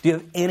of? Do you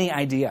have any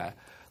idea?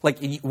 Like,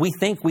 we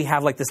think we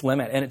have, like, this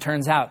limit, and it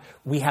turns out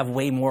we have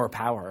way more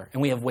power,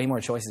 and we have way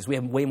more choices. We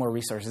have way more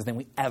resources than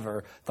we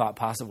ever thought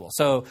possible.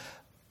 So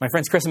my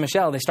friends Chris and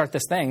Michelle, they start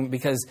this thing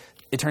because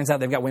it turns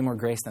out they've got way more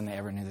grace than they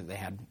ever knew that they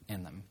had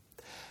in them.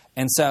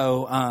 And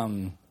so,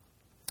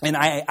 and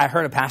I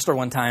heard a pastor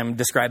one time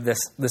describe this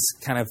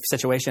kind of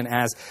situation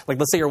as, like,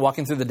 let's say you're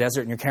walking through the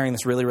desert and you're carrying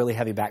this really, really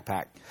heavy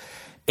backpack.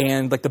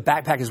 And, like, the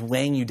backpack is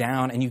weighing you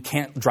down and you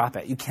can't drop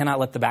it. You cannot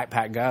let the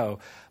backpack go,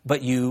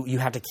 but you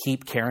have to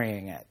keep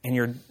carrying it. And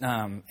you're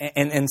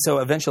and so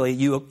eventually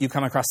you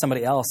come across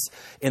somebody else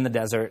in the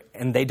desert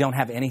and they don't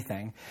have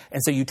anything.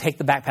 And so you take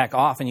the backpack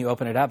off and you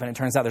open it up and it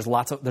turns out there's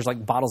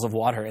like bottles of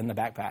water in the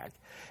backpack.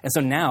 And so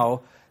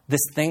now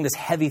this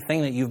heavy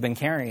thing that you've been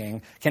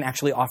carrying can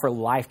actually offer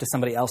life to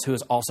somebody else who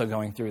is also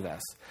going through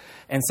this.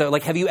 And so,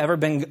 like, have you ever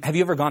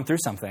gone through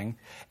something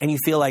and you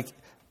feel like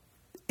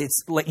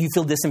it's like you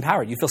feel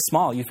disempowered, you feel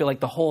small, you feel like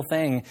the whole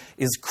thing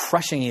is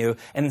crushing you,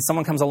 and then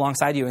someone comes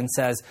alongside you and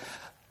says,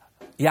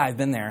 yeah, I've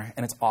been there,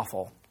 and it's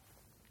awful.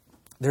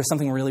 There's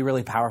something really,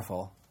 really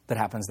powerful that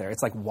happens there.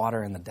 It's like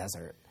water in the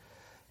desert.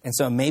 And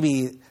so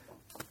maybe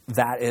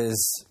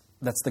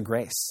that's the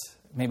grace.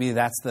 Maybe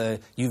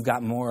you've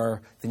got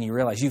more than you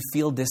realize. You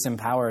feel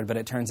disempowered, but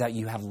it turns out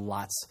you have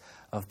lots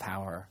of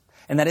power.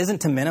 And that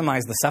isn't to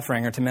minimize the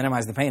suffering or to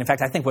minimize the pain. In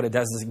fact, I think what it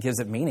does is it gives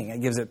it meaning.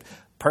 It gives it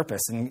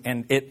purpose.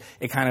 And it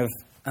kind of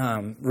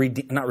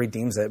not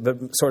redeems it, but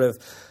sort of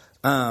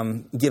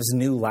gives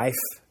new life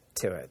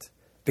to it.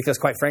 Because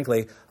quite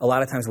frankly, a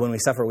lot of times when we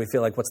suffer, we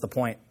feel like, what's the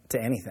point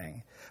to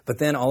anything? But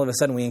then all of a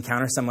sudden we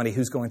encounter somebody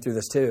who's going through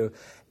this too.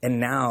 And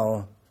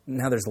now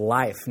there's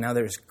life. Now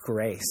there's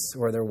grace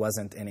where there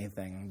wasn't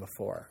anything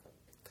before.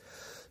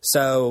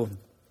 So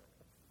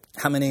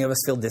how many of us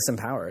feel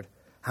disempowered?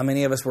 How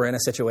many of us were in a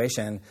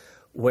situation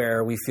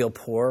where we feel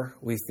poor,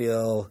 we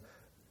feel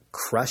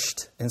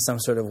crushed in some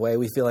sort of way,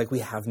 we feel like we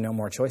have no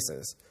more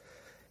choices?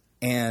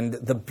 And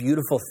the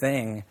beautiful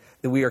thing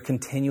that we are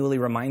continually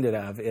reminded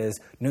of is,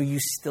 no, you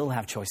still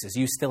have choices.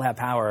 You still have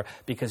power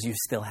because you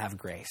still have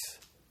grace.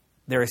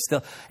 There is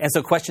still, and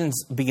so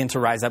questions begin to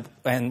rise up,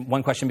 and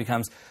one question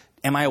becomes,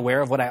 am I aware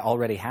of what I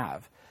already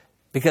have?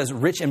 Because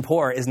rich and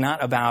poor is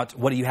not about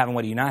what do you have and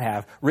what do you not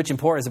have. Rich and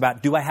poor is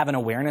about, do I have an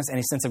awareness and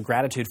a sense of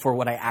gratitude for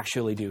what I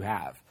actually do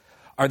have?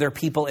 Are there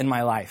people in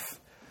my life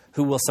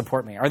who will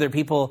support me? Are there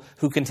people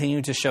who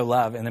continue to show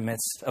love in the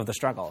midst of the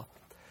struggle?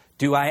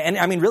 And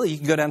I mean, really, you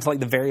can go down to like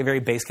the very, very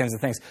base kinds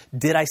of things.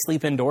 Did I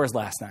sleep indoors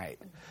last night?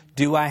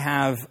 Did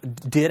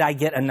I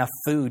get enough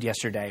food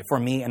yesterday for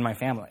me and my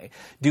family?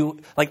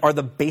 Are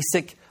the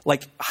basic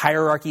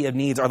hierarchy of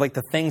needs, are like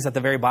the things at the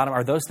very bottom,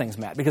 are those things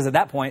met? Because at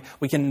that point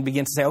we can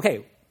begin to say,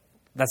 okay,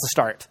 that's a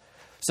start.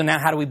 So now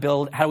how do we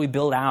build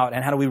out,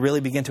 and how do we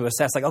really begin to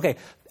assess, okay,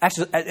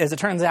 actually, as it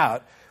turns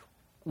out,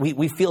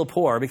 we feel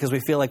poor because we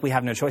feel like we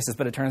have no choices,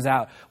 but it turns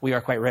out we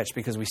are quite rich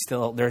because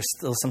there's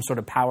still some sort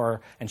of power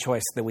and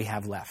choice that we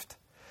have left.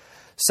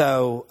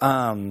 So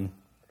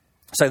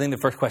I think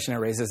the first question it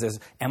raises is,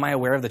 am I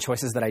aware of the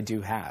choices that I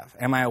do have?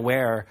 Am I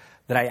aware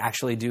that I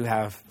actually do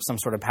have some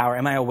sort of power?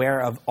 Am I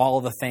aware of all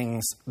the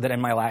things that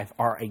in my life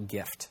are a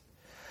gift?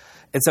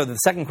 And so the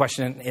second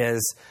question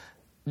is,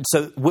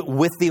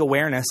 with the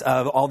awareness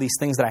of all these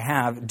things that I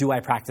have, do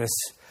I practice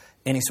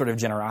any sort of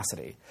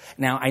generosity?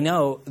 Now, I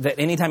know that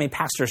anytime a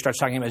pastor starts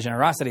talking about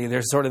generosity,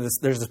 there's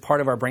this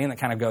part of our brain that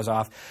kind of goes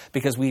off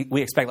because we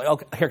expect,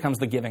 here comes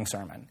the giving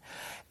sermon.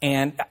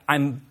 And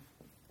I'm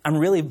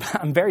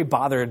very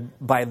bothered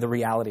by the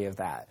reality of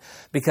that,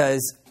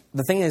 because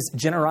the thing is,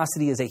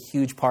 generosity is a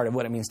huge part of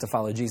what it means to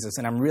follow Jesus.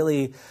 And I'm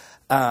really,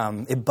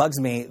 it bugs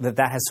me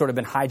that has sort of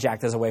been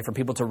hijacked as a way for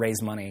people to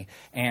raise money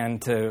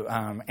and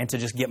to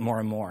just get more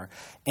and more.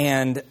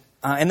 And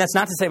that's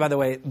not to say, by the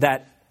way,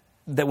 that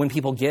when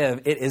people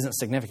give, it isn't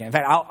significant. In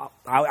fact,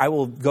 I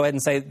will go ahead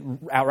and say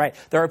outright,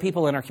 there are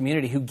people in our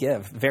community who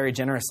give very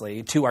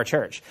generously to our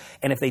church.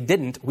 And if they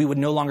didn't, we would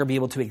no longer be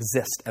able to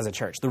exist as a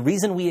church. The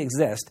reason we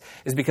exist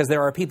is because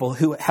there are people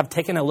who have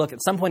taken a look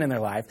at some point in their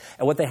life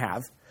at what they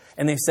have,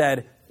 and they've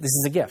said, this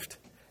is a gift.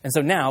 And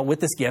so now, with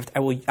this gift, I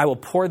will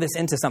pour this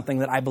into something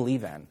that I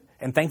believe in.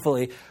 And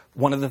thankfully,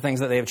 one of the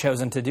things that they have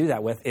chosen to do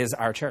that with is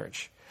our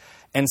church.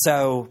 And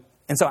so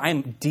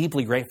I'm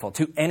deeply grateful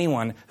to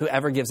anyone who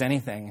ever gives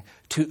anything,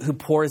 who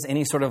pours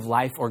any sort of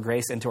life or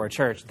grace into our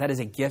church. That is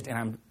a gift, and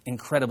I'm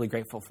incredibly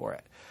grateful for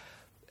it.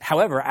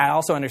 However, I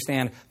also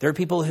understand there are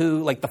people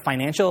who, like, the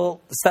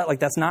financial stuff, like,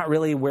 that's not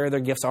really where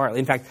their gifts are.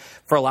 In fact,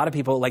 for a lot of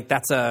people, like,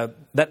 that's not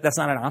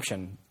an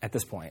option at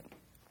this point.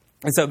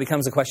 And so it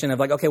becomes a question of,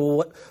 like, okay,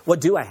 well,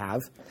 what do I have?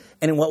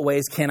 And in what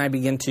ways can I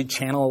begin to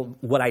channel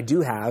what I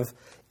do have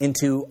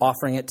into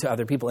offering it to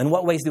other people? In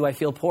what ways do I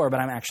feel poor, but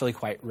I'm actually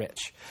quite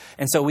rich?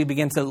 And so we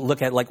begin to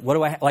look at, like,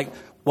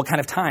 what kind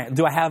of time?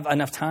 Do I have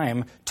enough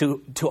time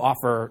to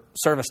offer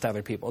service to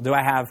other people? Do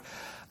I have,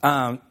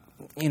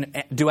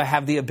 do I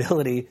have the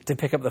ability to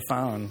pick up the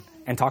phone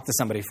and talk to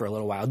somebody for a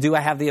little while? Do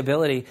I have the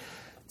ability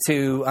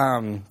to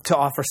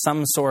offer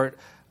some sort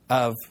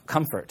of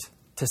comfort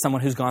to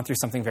someone who's gone through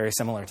something very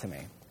similar to me?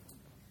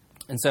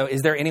 And so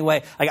is there any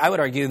way, like, I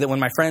would argue that when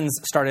my friends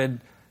started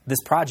this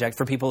project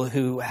for people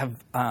who have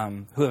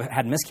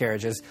had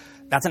miscarriages,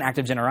 that's an act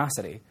of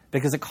generosity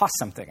because it costs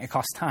something. It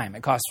costs time.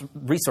 It costs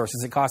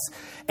resources. It costs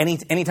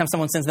anytime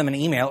someone sends them an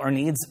email or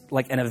needs,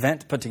 like, an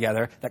event put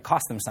together, that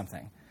costs them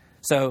something.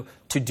 So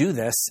to do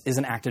this is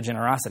an act of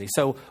generosity.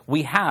 So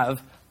we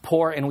have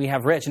poor and we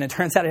have rich, and it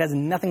turns out it has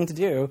nothing to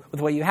do with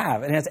what you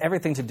have. It has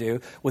everything to do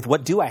with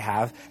what do I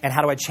have and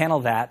how do I channel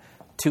that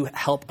to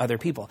help other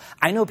people.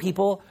 I know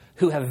people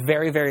who have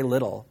very, very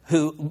little,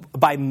 who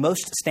by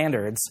most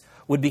standards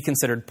would be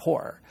considered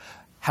poor.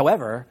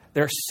 However,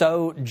 they're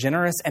so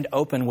generous and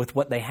open with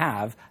what they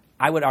have,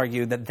 I would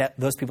argue that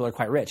those people are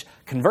quite rich.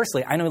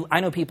 Conversely, I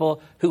know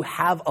people who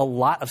have a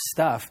lot of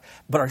stuff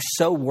but are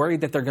so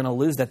worried that they're going to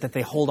lose that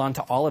they hold on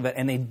to all of it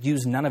and they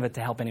use none of it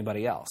to help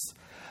anybody else.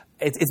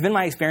 It's been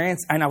my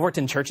experience, and I've worked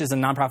in churches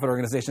and nonprofit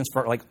organizations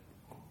for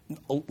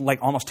like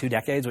almost 2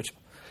 decades, which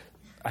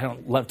I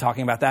don't love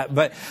talking about that,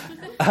 but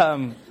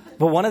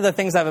one of the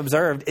things I've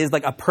observed is,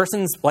 like, a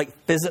person's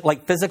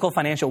physical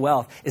financial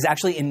wealth is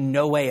actually in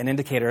no way an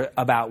indicator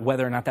about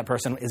whether or not that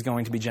person is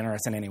going to be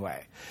generous in any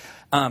way.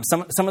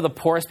 Some of the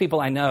poorest people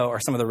I know are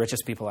some of the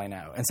richest people I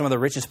know, and some of the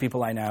richest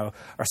people I know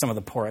are some of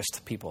the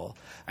poorest people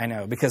I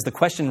know. Because the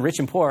question, rich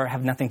and poor,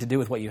 have nothing to do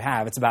with what you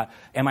have. It's about,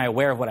 am I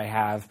aware of what I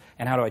have,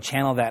 and how do I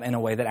channel that in a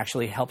way that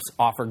actually helps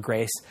offer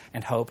grace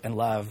and hope and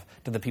love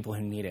to the people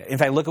who need it? In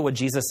fact, look at what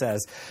Jesus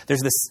says. There's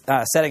this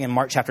setting in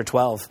Mark chapter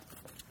 12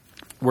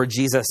 where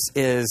Jesus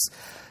is,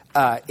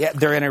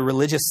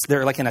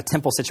 they're like in a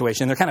temple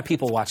situation. They're kind of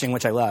people watching,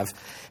 which I love.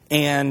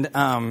 And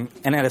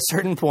at a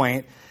certain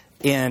point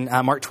in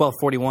Mark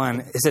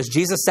 12:41, it says,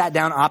 Jesus sat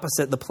down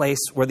opposite the place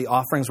where the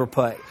offerings were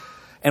put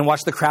and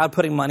watched the crowd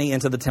putting money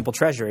into the temple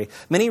treasury.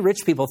 Many rich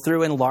people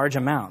threw in large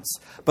amounts,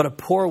 but a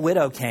poor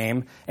widow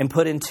came and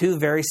put in 2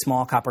 very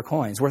small copper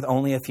coins worth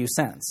only a few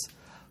cents.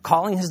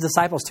 Calling his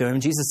disciples to him,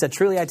 Jesus said,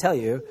 truly I tell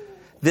you,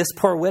 this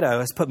poor widow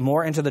has put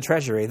more into the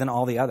treasury than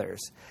all the others.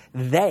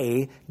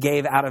 They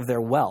gave out of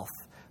their wealth,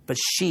 but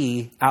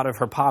she, out of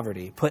her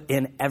poverty, put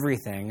in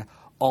everything,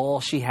 all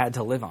she had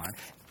to live on.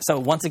 So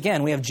once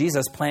again, we have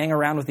Jesus playing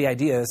around with the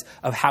ideas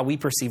of how we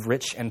perceive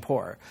rich and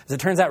poor. As it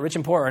turns out, rich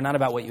and poor are not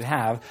about what you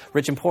have.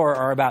 Rich and poor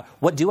are about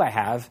what do I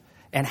have,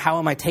 and how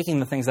am I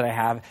taking the things that I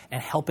have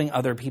and helping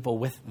other people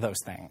with those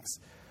things.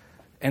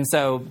 And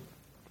so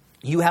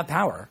you have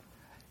power.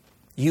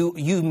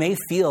 You may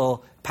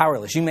feel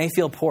powerless. You may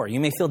feel poor. You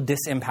may feel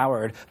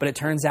disempowered, but it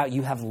turns out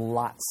you have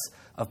lots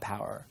of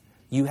power.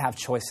 You have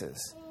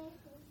choices.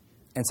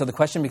 And so the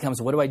question becomes,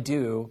 what do I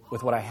do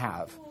with what I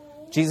have?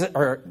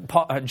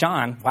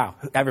 John, wow,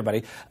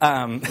 everybody.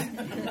 I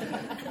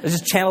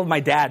just channeled my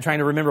dad trying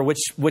to remember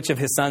which of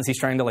his sons he's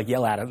trying to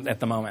yell at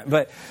the moment.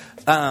 But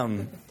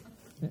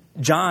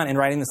John, in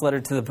writing this letter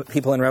to the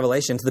people in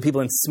Revelation, to the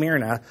people in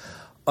Smyrna,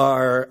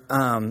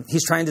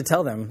 he's trying to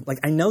tell them,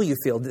 I know you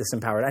feel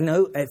disempowered. I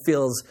know it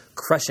feels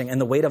crushing and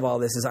the weight of all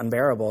this is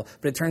unbearable,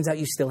 but it turns out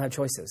you still have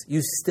choices.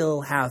 You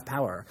still have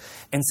power.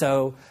 And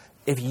so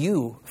if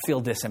you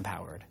feel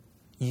disempowered,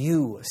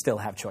 you still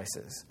have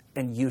choices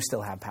and you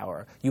still have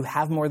power. You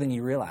have more than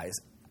you realize.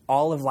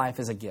 All of life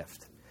is a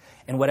gift.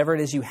 And whatever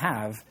it is you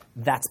have,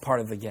 that's part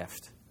of the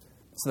gift.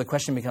 So the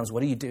question becomes,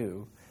 what do you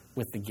do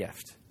with the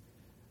gift?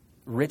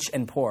 Rich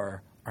and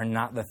poor are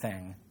not the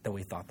thing that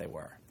we thought they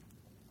were.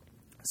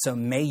 So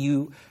may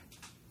you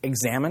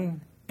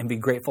examine and be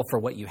grateful for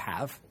what you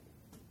have.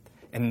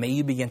 And may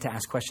you begin to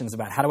ask questions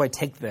about, how do I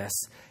take this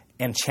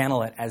and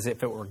channel it as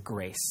if it were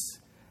grace?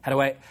 How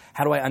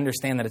do I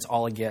understand that it's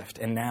all a gift,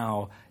 and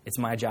now it's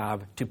my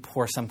job to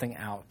pour something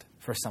out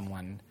for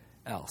someone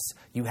else?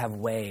 You have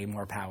way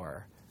more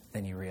power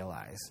than you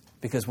realize.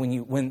 Because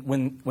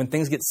when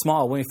things get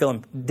small, when we feel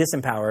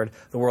disempowered,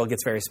 the world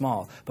gets very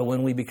small. But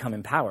when we become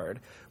empowered,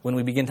 when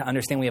we begin to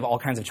understand we have all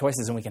kinds of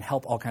choices and we can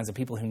help all kinds of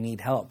people who need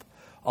help,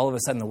 all of a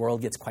sudden the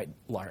world gets quite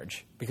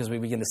large because we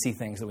begin to see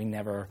things that we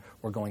never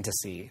were going to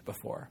see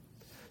before.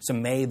 So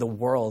may the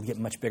world get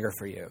much bigger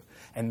for you,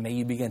 and may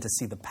you begin to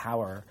see the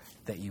power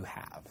that you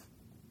have.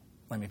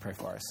 Let me pray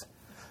for us.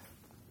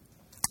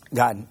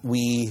 God,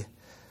 we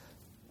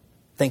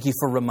thank you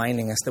for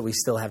reminding us that we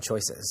still have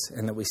choices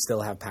and that we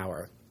still have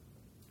power.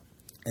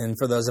 And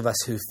for those of us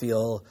who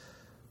feel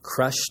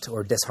crushed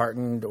or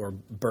disheartened or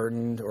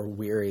burdened or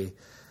weary,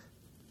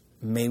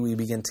 may we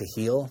begin to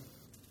heal.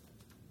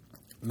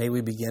 May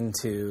we begin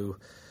to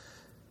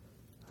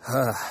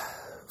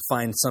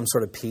find some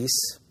sort of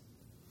peace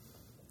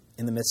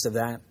in the midst of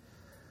that.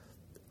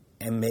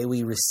 And may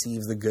we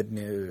receive the good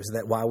news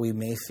that while we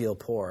may feel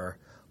poor,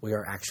 we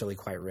are actually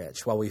quite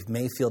rich. While we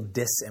may feel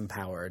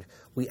disempowered,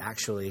 we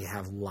actually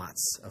have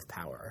lots of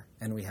power,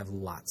 and we have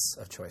lots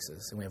of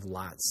choices, and we have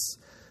lots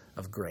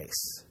of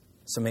grace.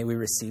 So may we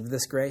receive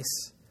this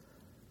grace,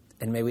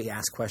 and may we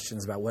ask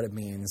questions about what it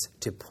means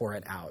to pour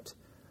it out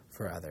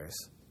for others.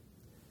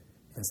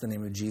 In the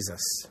name of Jesus,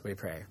 we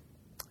pray.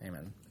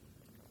 Amen.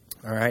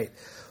 All right.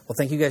 Well,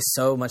 thank you guys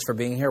so much for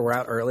being here. We're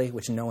out early,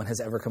 which no one has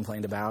ever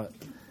complained about.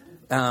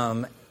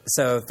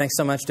 So thanks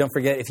so much. Don't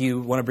forget, if you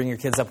want to bring your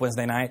kids up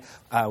Wednesday night,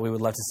 we would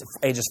love to,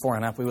 ages 4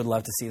 and up, we would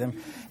love to see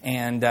them.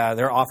 And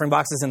there are offering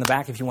boxes in the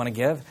back if you want to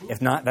give.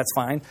 If not, that's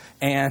fine.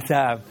 And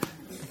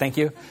thank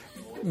you.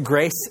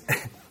 Grace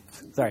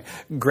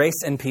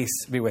and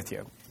peace be with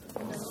you.